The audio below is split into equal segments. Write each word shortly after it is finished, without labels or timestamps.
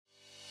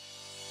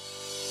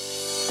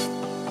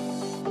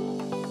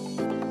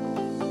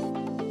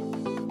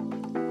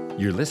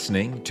You're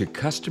listening to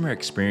Customer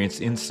Experience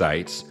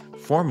Insights,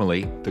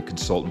 formerly the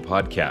Consultant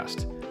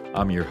Podcast.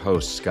 I'm your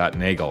host, Scott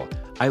Nagel.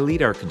 I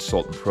lead our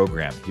consultant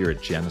program here at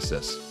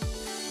Genesys.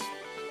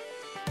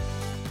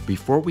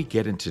 Before we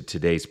get into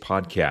today's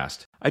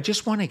podcast, I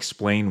just want to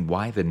explain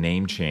why the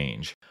name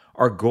change.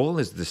 Our goal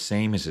is the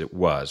same as it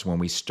was when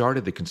we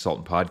started the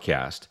Consultant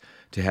Podcast,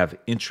 to have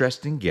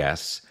interesting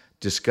guests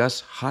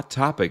discuss hot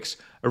topics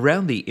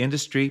around the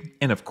industry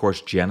and, of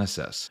course,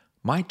 Genesys.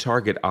 My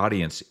target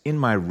audience in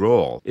my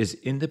role is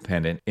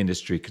independent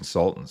industry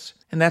consultants,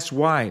 and that's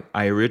why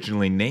I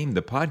originally named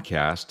the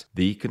podcast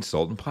the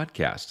Consultant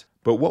Podcast.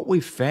 But what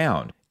we've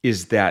found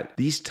is that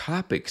these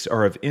topics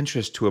are of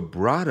interest to a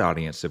broad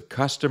audience of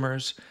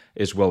customers,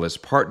 as well as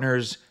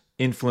partners,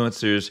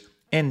 influencers,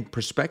 and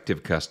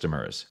prospective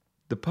customers.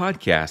 The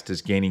podcast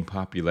is gaining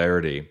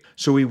popularity,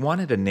 so we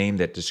wanted a name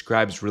that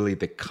describes really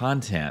the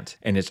content,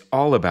 and it's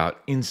all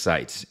about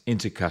insights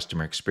into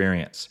customer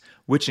experience,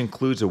 which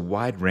includes a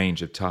wide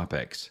range of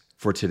topics.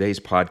 For today's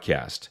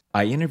podcast,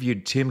 I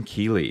interviewed Tim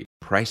Keeley,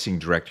 pricing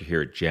director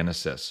here at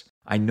Genesys.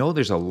 I know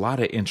there's a lot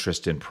of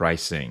interest in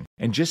pricing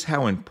and just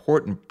how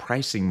important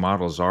pricing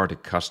models are to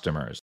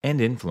customers and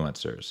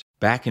influencers.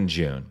 Back in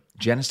June,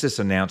 Genesys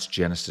announced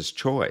Genesys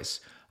Choice,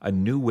 a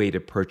new way to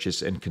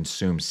purchase and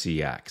consume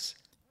CX.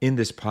 In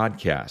this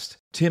podcast,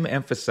 Tim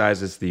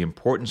emphasizes the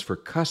importance for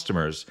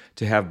customers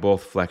to have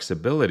both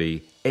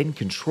flexibility and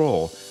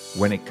control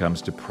when it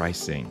comes to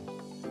pricing.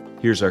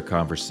 Here's our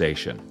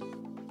conversation.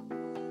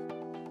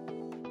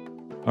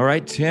 All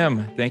right,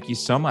 Tim, thank you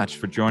so much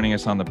for joining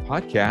us on the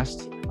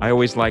podcast. I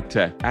always like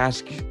to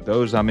ask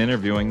those I'm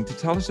interviewing to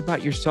tell us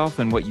about yourself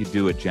and what you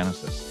do at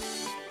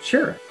Genesys.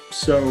 Sure.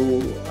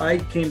 So I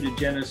came to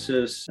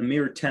Genesys a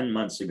mere 10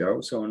 months ago,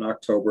 so in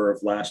October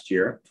of last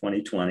year,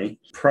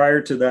 2020.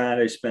 Prior to that,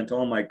 I spent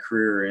all my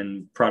career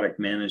in product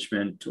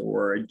management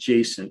or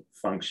adjacent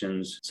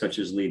functions, such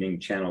as leading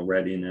channel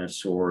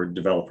readiness or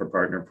developer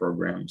partner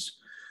programs.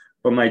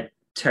 But my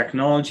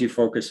technology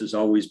focus has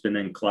always been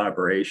in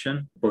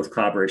collaboration, both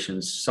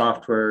collaboration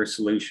software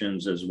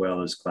solutions as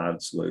well as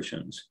cloud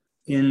solutions.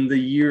 In the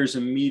years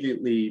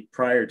immediately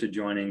prior to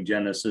joining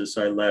Genesys,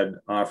 I led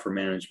offer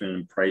management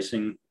and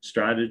pricing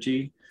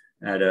strategy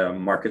at a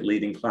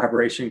market-leading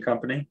collaboration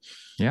company.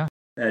 Yeah.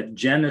 At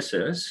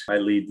Genesys, I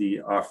lead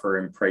the offer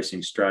and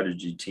pricing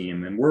strategy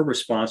team, and we're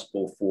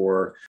responsible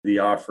for the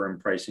offer and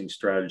pricing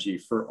strategy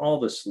for all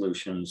the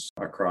solutions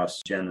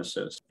across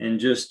Genesys. And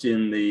just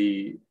in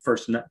the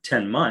first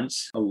 10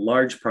 months, a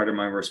large part of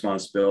my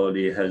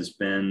responsibility has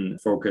been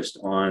focused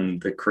on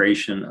the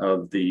creation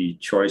of the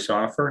choice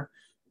offer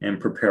and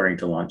preparing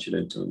to launch it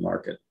into the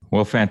market.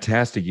 Well,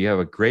 fantastic. You have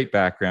a great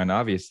background,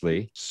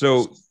 obviously.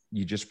 So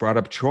you just brought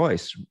up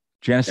choice.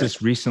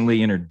 Genesys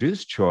recently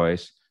introduced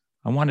choice.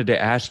 I wanted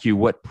to ask you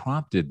what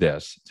prompted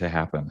this to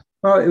happen.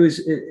 Well, it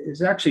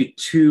was actually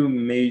two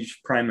major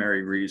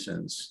primary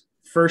reasons.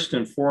 First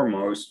and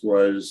foremost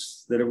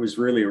was that it was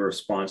really a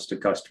response to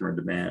customer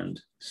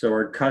demand. So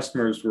our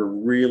customers were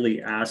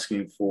really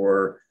asking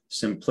for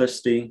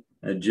simplicity,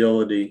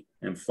 agility,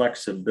 and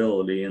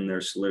flexibility in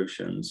their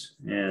solutions.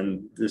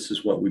 And this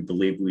is what we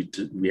believe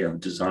we have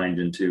designed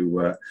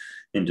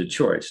into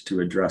choice to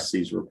address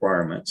these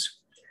requirements.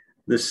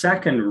 The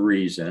second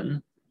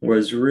reason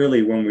was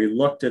really when we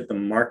looked at the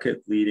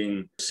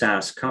market-leading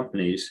SaaS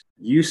companies,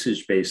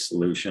 usage-based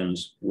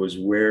solutions was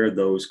where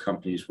those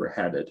companies were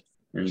headed.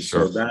 And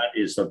so that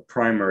is the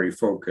primary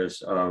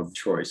focus of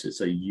choice. It's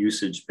a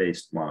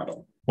usage-based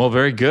model. Well,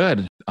 very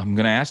good. I'm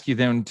going to ask you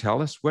then,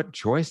 tell us what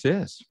choice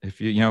is,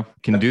 if you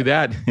can do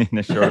that in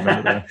a short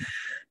amount.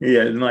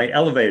 Yeah, my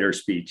elevator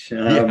speech.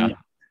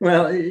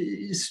 Well,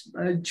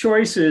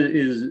 choice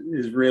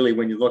is really,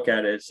 when you look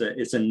at it,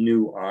 it's a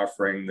new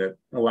offering that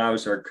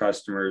allows our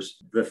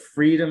customers the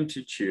freedom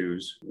to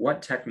choose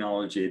what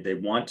technology they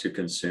want to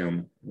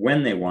consume,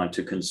 when they want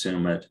to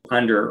consume it,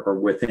 under or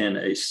within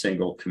a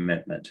single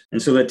commitment.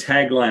 And so the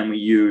tagline we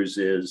use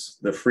is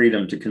the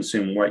freedom to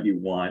consume what you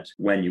want,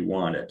 when you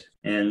want it.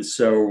 And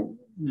so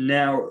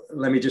now,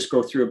 let me just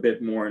go through a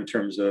bit more in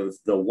terms of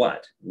the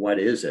what. What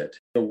is it?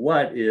 The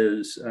what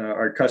is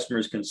our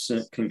customers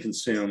can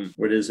consume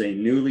what is a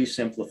newly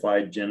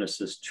simplified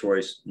Genesys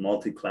Choice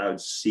multi-cloud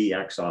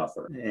CX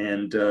offer.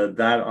 And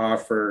that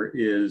offer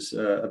is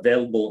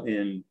available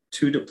in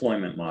two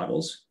deployment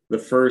models. The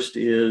first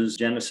is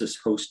Genesys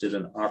hosted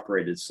and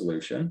operated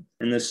solution.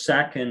 And the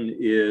second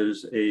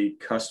is a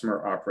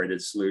customer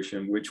operated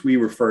solution, which we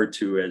refer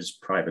to as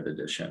private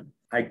edition.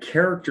 I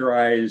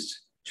characterized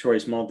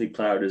Choice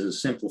Multi-Cloud is a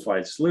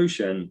simplified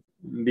solution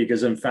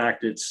because, in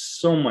fact, it's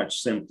so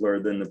much simpler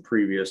than the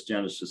previous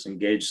Genesys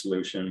Engage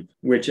solution,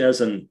 which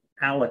as an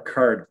a la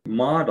carte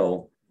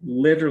model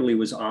literally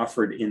was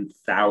offered in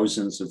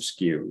thousands of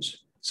SKUs.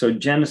 So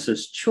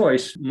Genesys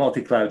Choice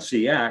Multi-Cloud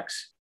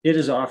CX, it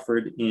is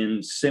offered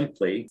in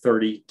simply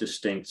 30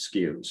 distinct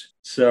SKUs.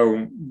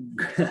 So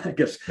I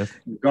guess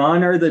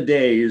gone are the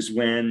days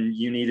when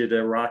you needed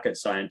a rocket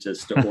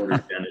scientist to order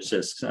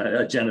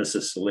a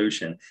Genesys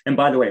solution. And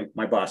by the way,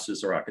 my boss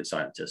is a rocket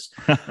scientist.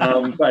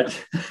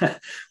 But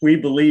we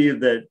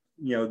believe that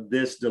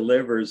this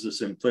delivers the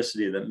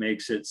simplicity that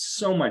makes it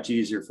so much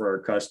easier for our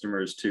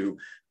customers to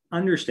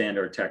understand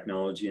our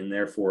technology and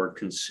therefore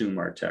consume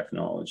our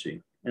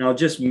technology. And I'll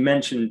just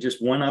mention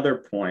just one other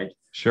point.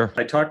 Sure.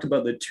 I talked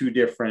about the two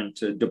different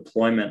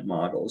deployment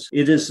models.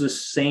 It is the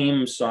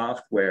same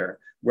software,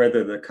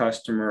 whether the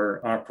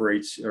customer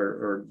operates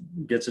or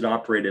gets it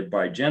operated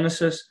by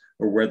Genesys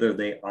or whether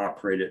they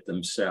operate it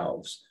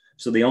themselves.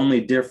 So the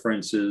only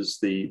difference is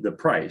the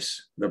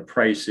price. The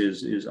price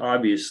is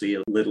obviously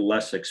a little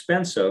less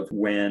expensive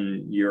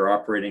when you're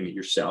operating it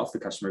yourself, the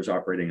customer is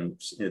operating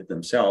it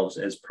themselves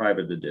as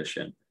private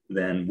edition,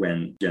 than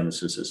when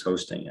Genesys is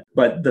hosting it.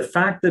 But the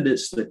fact that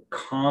it's the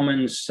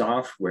common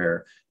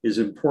software is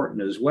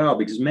important as well,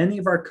 because many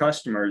of our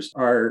customers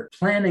are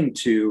planning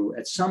to,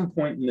 at some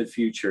point in the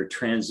future,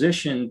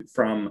 transition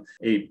from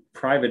a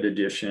private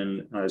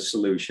edition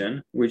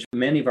solution, which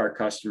many of our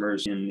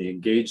customers in the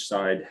Engage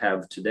side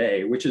have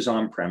today, which is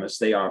on-premise,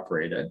 they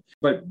operate it.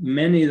 But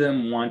many of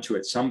them want to,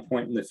 at some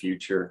point in the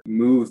future,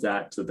 move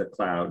that to the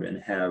cloud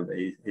and have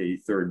a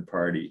third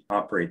party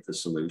operate the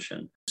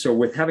solution. So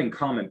with having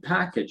common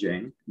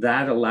packaging,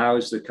 that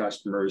allows the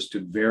customers to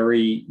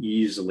very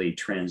easily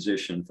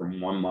transition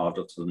from one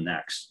model to the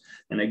next.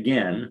 And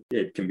again,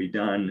 it can be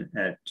done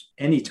at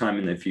any time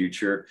in the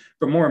future,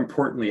 but more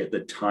importantly, at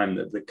the time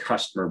that the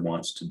customer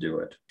wants to do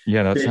it.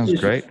 Yeah, that sounds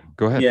great.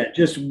 Go ahead. Yeah,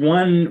 just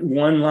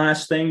one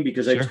last thing,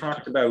 because Sure. I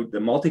talked about the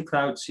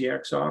multi-cloud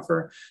CX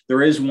offer.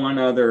 There is one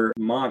other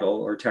model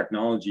or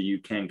technology you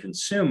can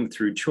consume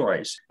through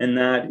Choice, and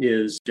that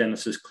is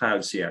Genesys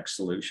Cloud CX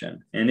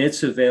solution. And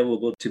it's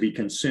available to be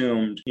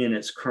consumed in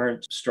its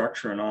current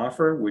structure and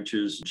offer, which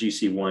is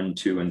GC1,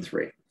 2, and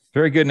 3.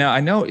 Very good. Now,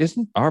 I know,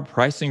 isn't our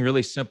pricing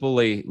really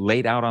simply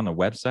laid out on the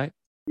website?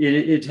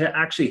 It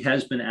actually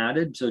has been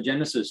added. So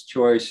Genesys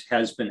Choice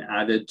has been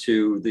added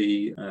to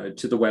the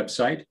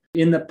website.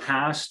 In the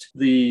past,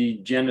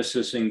 the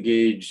Genesys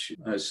Engage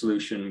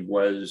solution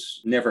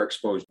was never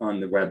exposed on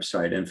the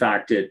website. In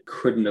fact, it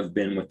couldn't have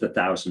been with the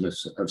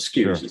thousands of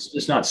SKUs. Sure.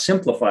 It's not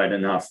simplified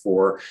enough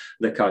for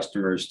the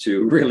customers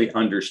to really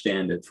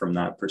understand it from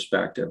that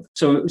perspective.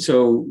 So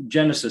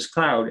Genesys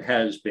Cloud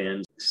has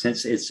been,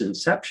 since its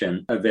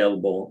inception,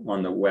 available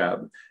on the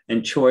web.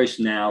 And Choice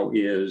now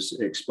is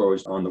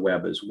exposed on the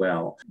web as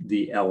well,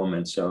 the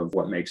elements of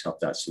what makes up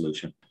that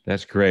solution.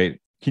 That's great.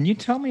 Can you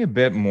tell me a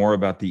bit more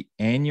about the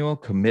annual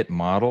commit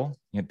model?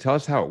 Tell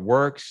us how it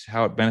works,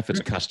 how it benefits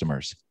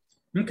customers.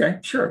 Okay,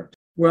 sure.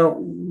 Well,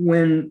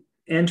 when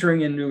entering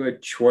into a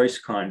Choice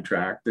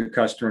contract, the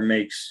customer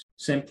makes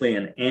simply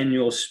an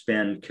annual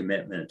spend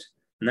commitment,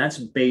 and that's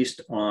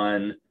based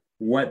on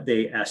what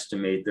they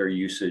estimate their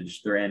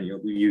annual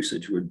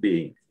usage would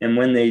be. And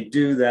when they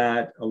do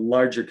that, a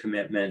larger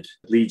commitment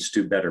leads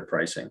to better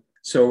pricing.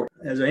 So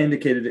as I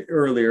indicated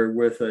earlier,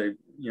 with a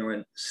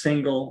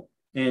single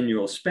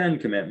annual spend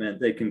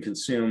commitment, they can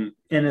consume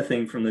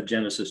anything from the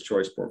Genesys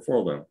Choice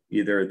portfolio,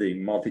 either the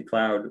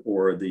multi-cloud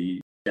or the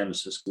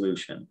Genesys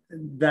solution.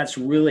 That's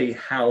really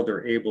how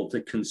they're able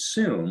to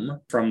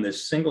consume from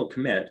this single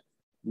commit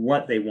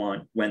what they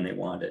want when they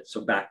want it.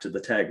 So back to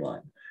the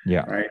tagline.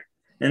 Yeah. Right.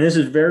 And this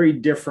is very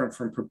different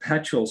from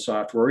perpetual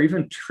software or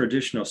even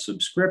traditional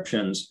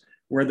subscriptions,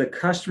 where the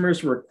customer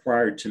is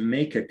required to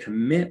make a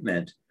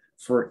commitment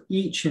for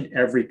each and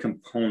every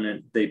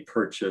component they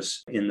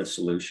purchase in the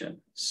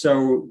solution.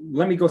 So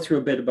let me go through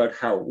a bit about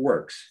how it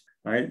works.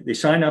 Right? They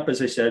sign up,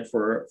 as I said,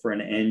 for an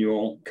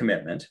annual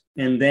commitment,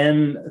 and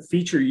then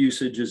feature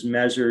usage is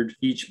measured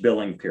each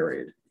billing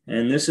period.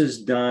 And this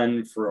is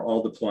done for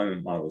all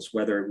deployment models,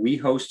 whether we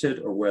host it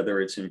or whether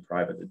it's in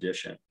private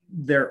edition.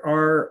 There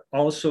are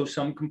also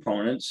some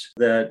components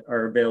that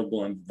are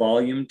available in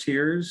volume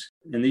tiers.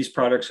 And these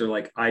products are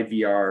like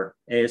IVR,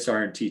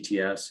 ASR and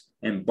TTS,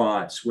 and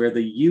bots, where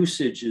the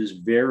usage is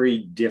very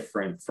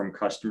different from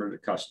customer to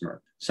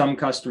customer. Some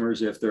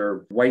customers, if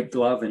they're white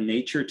glove in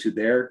nature to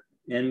their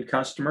end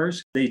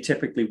customers, they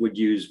typically would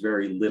use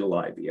very little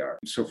IVR.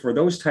 So for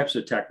those types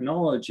of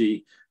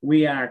technology,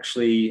 we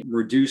actually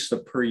reduce the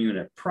per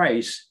unit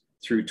price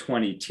through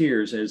 20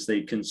 tiers as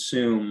they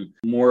consume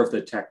more of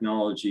the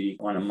technology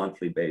on a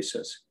monthly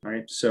basis,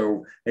 right?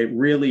 So it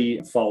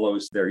really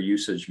follows their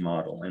usage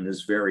model and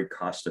is very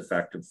cost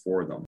effective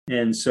for them.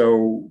 And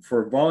so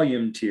for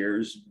volume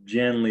tiers,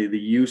 generally the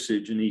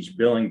usage in each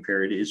billing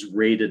period is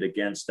rated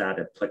against that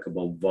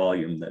applicable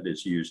volume that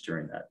is used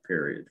during that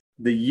period.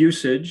 The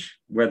usage,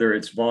 whether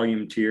it's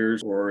volume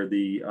tiers or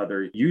the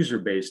other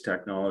user-based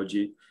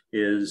technology,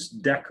 is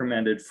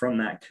decremented from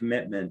that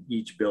commitment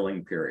each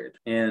billing period.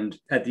 And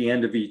at the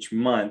end of each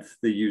month,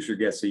 the user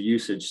gets a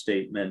usage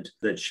statement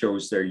that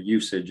shows their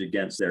usage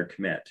against their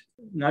commit.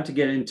 Not to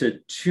get into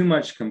too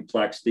much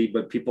complexity,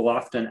 but people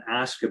often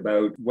ask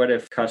about what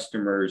if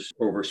customers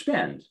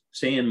overspend?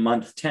 Say in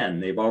month 10,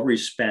 they've already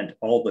spent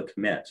all the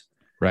commit.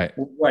 Right.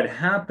 What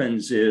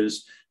happens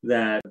is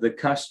that the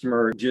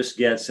customer just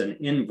gets an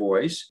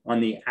invoice on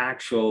the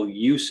actual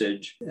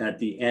usage at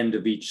the end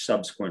of each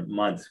subsequent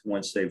month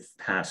once they've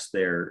passed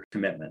their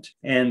commitment.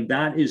 And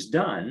that is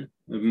done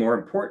more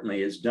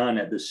importantly, is done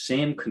at the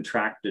same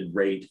contracted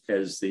rate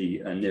as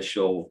the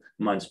initial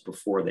months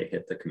before they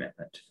hit the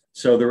commitment.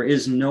 So there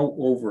is no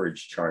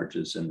overage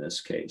charges in this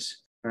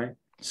case, right?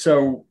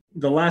 So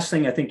the last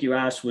thing I think you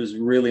asked was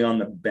really on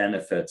the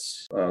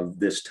benefits of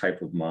this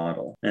type of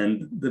model.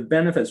 And the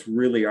benefits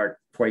really are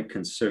quite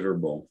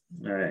considerable.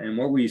 And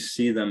what we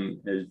see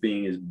them as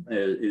being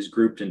is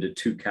grouped into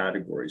two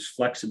categories: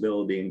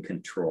 flexibility and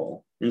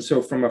control. And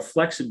so from a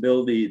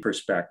flexibility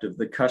perspective,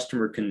 the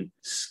customer can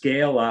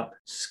scale up,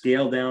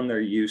 scale down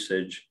their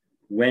usage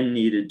when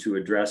needed to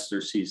address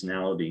their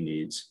seasonality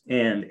needs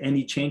and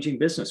any changing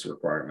business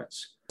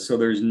requirements. So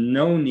there's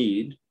no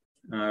need,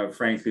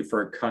 frankly,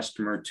 for a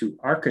customer to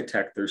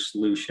architect their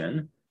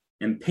solution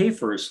and pay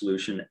for a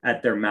solution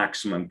at their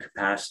maximum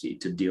capacity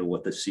to deal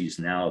with the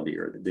seasonality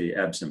or the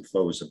ebbs and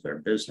flows of their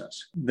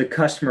business. The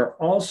customer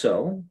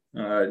also,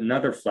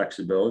 another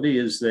flexibility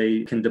is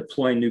they can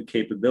deploy new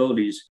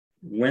capabilities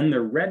when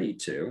they're ready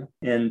to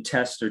and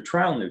test or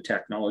trial new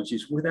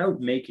technologies without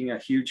making a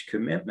huge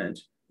commitment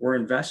or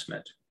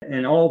investment.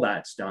 And all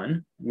that's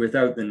done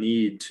without the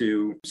need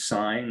to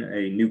sign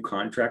a new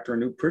contract or a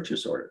new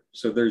purchase order.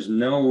 So there's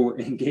no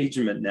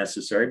engagement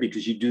necessary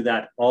because you do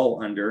that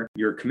all under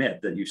your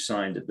commit that you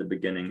signed at the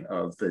beginning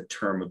of the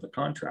term of the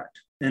contract.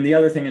 And the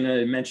other thing, and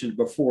I mentioned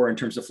before in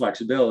terms of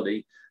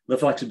flexibility, the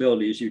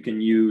flexibility is you can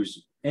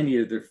use any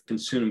of the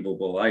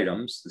consumable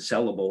items, the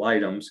sellable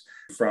items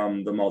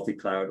from the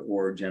multi-cloud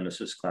or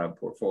Genesys Cloud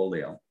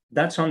portfolio.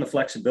 That's on the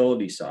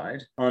flexibility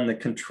side. On the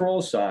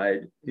control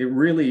side, it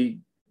really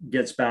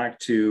gets back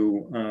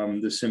to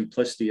the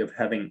simplicity of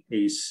having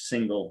a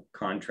single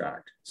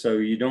contract. So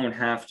you don't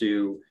have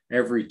to,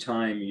 every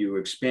time you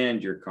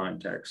expand your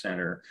contact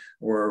center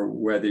or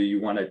whether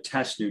you want to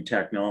test new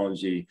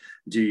technology,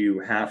 do you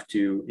have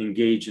to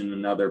engage in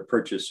another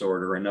purchase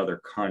order, another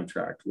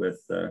contract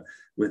with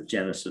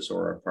Genesys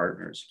or our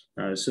partners.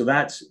 So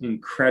that's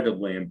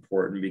incredibly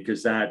important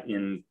because that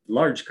in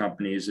large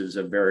companies is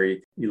a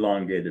very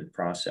elongated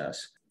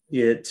process.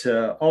 It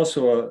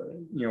also,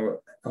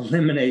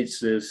 eliminates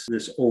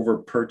this over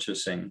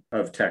purchasing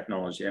of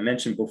technology. I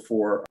mentioned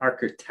before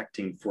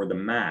architecting for the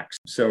max.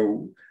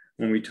 So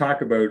when we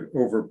talk about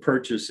over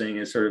purchasing,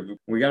 it's sort of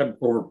we got to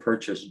over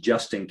purchase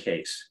just in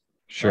case.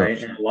 Sure.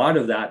 Right? And a lot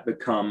of that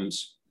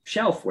becomes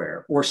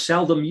shelfware or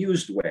seldom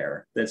used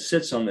ware that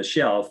sits on the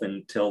shelf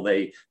until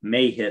they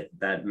may hit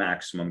that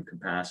maximum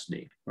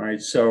capacity,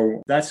 right?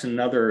 So that's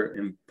another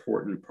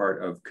important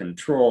part of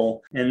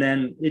control. And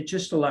then it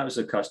just allows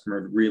the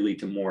customer really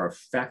to more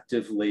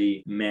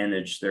effectively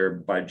manage their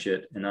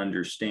budget and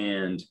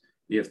understand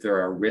if there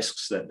are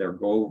risks that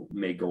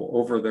may go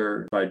over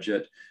their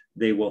budget.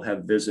 They will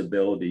have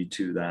visibility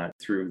to that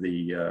through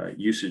the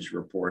usage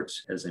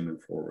reports as they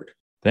move forward.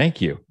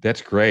 Thank you.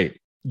 That's great.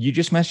 You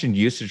just mentioned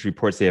usage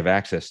reports they have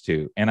access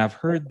to, and I've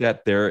heard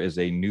that there is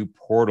a new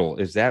portal.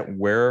 Is that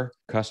where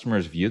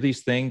customers view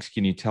these things?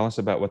 Can you tell us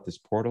about what this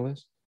portal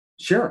is?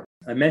 Sure.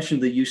 I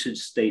mentioned the usage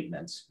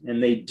statements,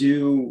 and they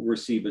do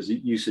receive a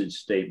usage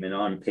statement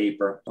on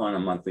paper on a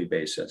monthly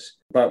basis.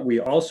 But we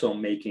also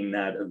making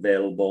that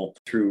available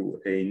through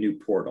a new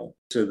portal.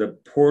 So the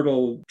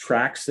portal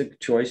tracks the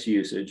choice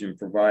usage and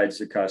provides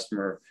the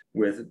customer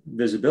with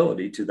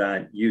visibility to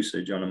that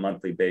usage on a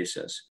monthly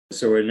basis.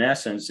 So in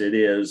essence, it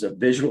is a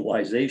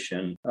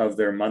visualization of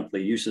their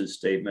monthly usage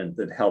statement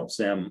that helps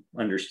them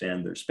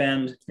understand their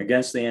spend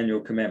against the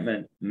annual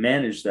commitment,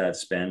 manage that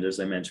spend,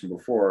 as I mentioned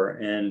before,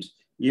 and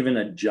even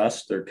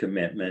adjust their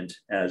commitment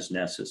as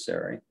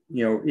necessary.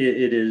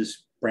 It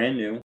is brand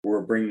new. We're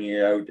bringing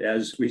it out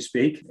as we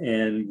speak,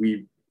 and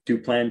we do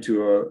plan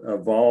to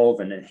evolve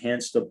and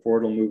enhance the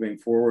portal moving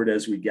forward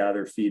as we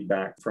gather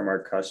feedback from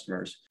our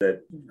customers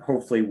that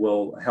hopefully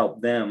will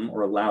help them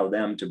or allow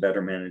them to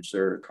better manage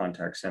their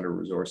contact center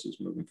resources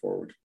moving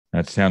forward.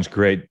 That sounds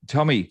great.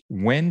 Tell me,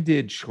 when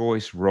did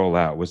Choice roll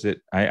out? Was it,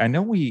 I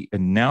know we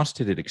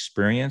announced it at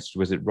Experience.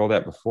 Was it rolled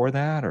out before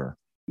that or?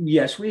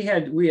 Yes, we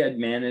had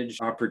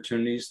managed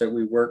opportunities that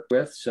we worked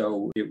with.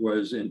 So it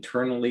was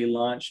internally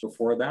launched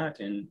before that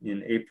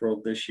in April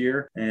of this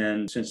year.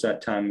 And since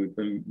that time, we've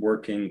been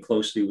working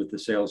closely with the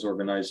sales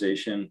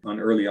organization on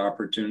early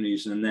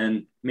opportunities and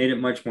then made it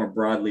much more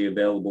broadly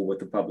available with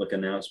the public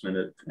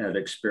announcement at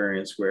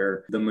Experience,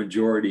 where the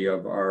majority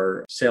of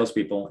our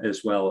salespeople,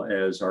 as well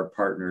as our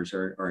partners,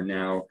 are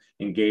now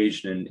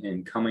engaged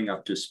in coming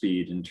up to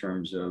speed in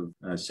terms of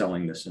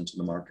selling this into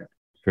the market.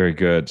 Very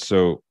good.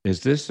 So is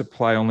this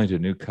apply only to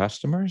new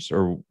customers,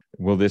 or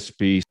will this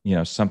be,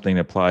 something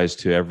that applies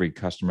to every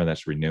customer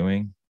that's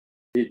renewing?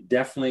 It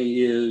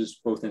definitely is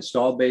both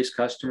installed-based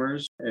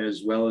customers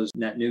as well as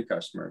net new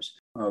customers.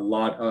 A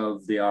lot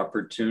of the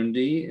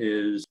opportunity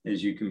is,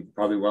 as you can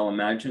probably well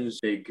imagine, is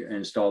a big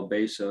installed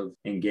base of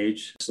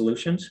Engage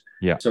solutions.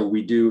 Yeah. So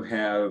we do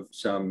have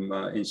some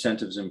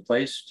incentives in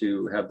place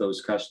to have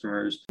those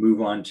customers move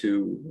on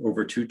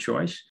over to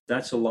Choice.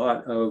 That's a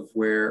lot of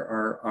where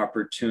our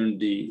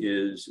opportunity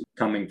is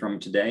coming from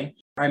today.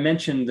 I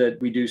mentioned that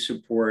we do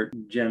support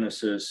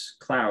Genesys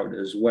Cloud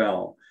as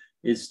well.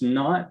 It's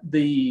not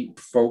the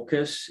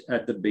focus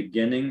at the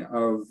beginning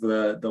of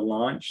the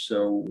launch.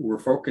 So we're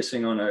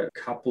focusing on a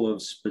couple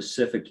of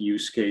specific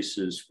use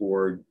cases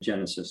for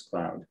Genesys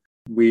Cloud.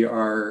 We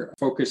are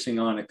focusing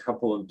on a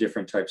couple of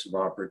different types of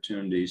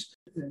opportunities.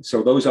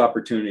 So those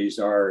opportunities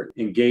are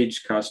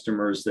engaged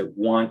customers that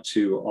want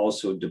to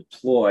also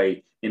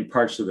deploy in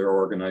parts of their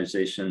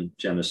organization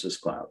Genesys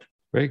Cloud.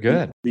 Very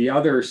good. The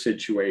other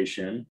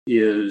situation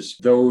is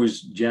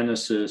those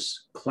Genesys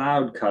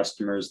Cloud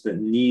customers that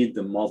need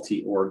the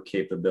multi-org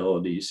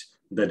capabilities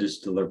that is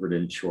delivered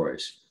in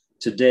Choice.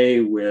 Today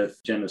with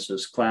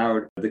Genesys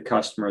Cloud, the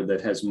customer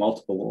that has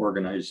multiple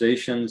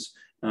organizations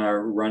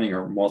running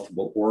or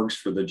multiple orgs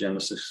for the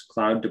Genesys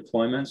Cloud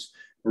deployments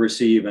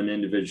receive an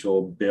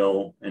individual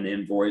bill and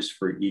invoice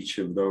for each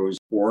of those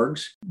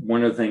orgs.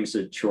 One of the things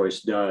that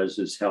Choice does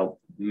is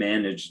help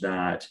manage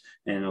that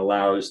and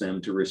allows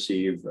them to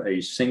receive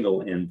a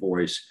single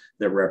invoice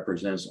that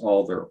represents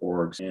all their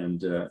orgs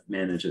and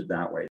manage it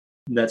that way.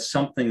 That's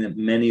something that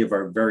many of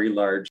our very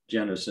large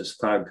Genesys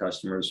Cloud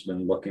customers have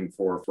been looking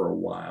for a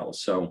while.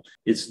 So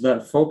it's the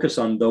focus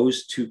on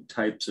those two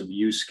types of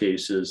use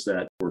cases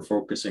that we're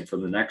focusing for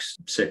the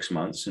next 6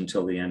 months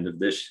until the end of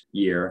this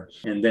year.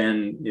 And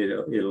then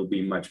it'll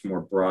be much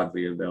more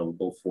broadly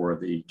available for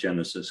the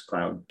Genesys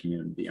Cloud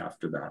community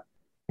after that.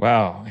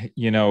 Wow.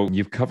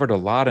 You've covered a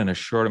lot in a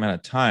short amount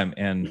of time.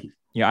 And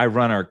I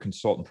run our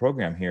consultant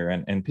program here,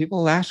 and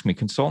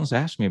consultants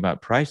ask me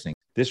about pricing.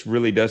 This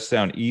really does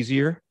sound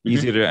easier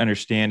to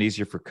understand,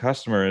 easier for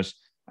customers.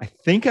 I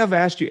think I've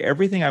asked you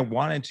everything I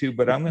wanted to,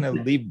 but I'm going to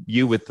leave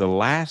you with the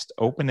last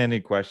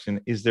open-ended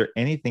question. Is there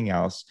anything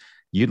else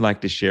you'd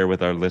like to share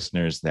with our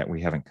listeners that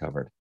we haven't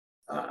covered?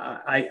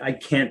 I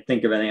can't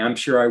think of anything. I'm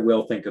sure I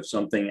will think of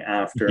something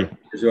after,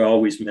 because we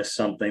always miss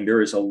something.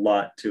 There is a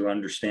lot to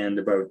understand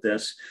about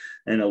this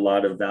and a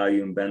lot of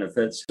value and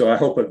benefits. So I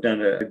hope I've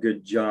done a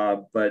good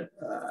job, but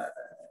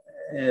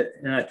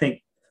and I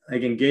think I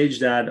can gauge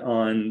that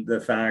on the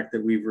fact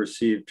that we've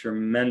received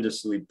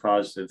tremendously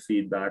positive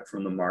feedback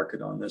from the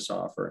market on this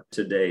offer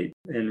to date.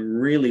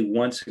 And really,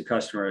 once a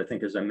customer, I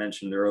think, as I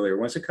mentioned earlier,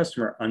 once a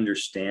customer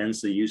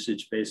understands the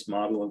usage-based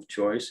model of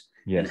Choice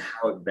and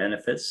how it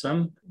benefits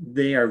them,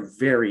 they are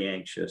very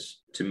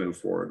anxious to move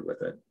forward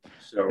with it.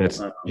 So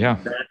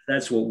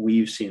that's what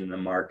we've seen in the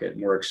market.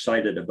 And we're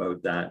excited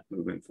about that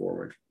moving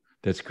forward.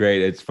 That's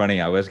great. It's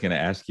funny. I was going to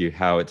ask you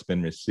how it's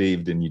been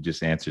received, and you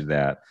just answered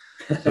that.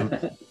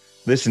 So,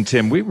 listen,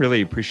 Tim, we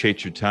really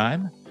appreciate your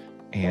time.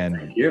 And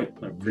thank you.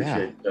 I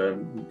appreciate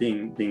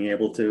being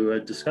able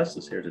to discuss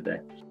this here today.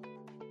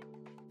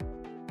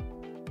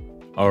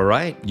 All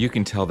right. You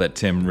can tell that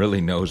Tim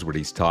really knows what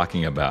he's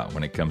talking about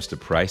when it comes to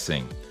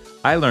pricing.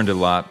 I learned a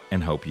lot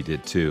and hope you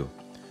did too.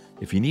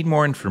 If you need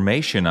more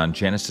information on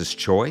Genesys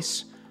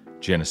Choice,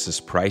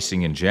 Genesys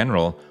pricing in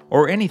general,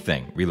 or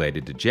anything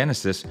related to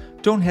Genesys,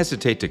 don't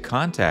hesitate to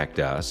contact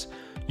us.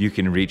 You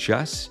can reach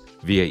us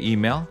via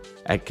email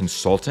at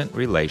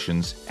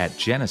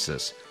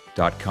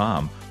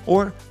consultantrelations@genesys.com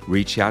or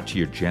reach out to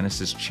your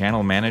Genesys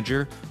channel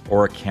manager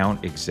or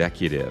account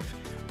executive.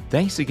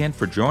 Thanks again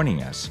for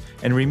joining us.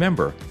 And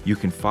remember, you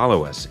can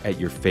follow us at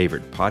your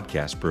favorite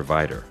podcast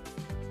provider.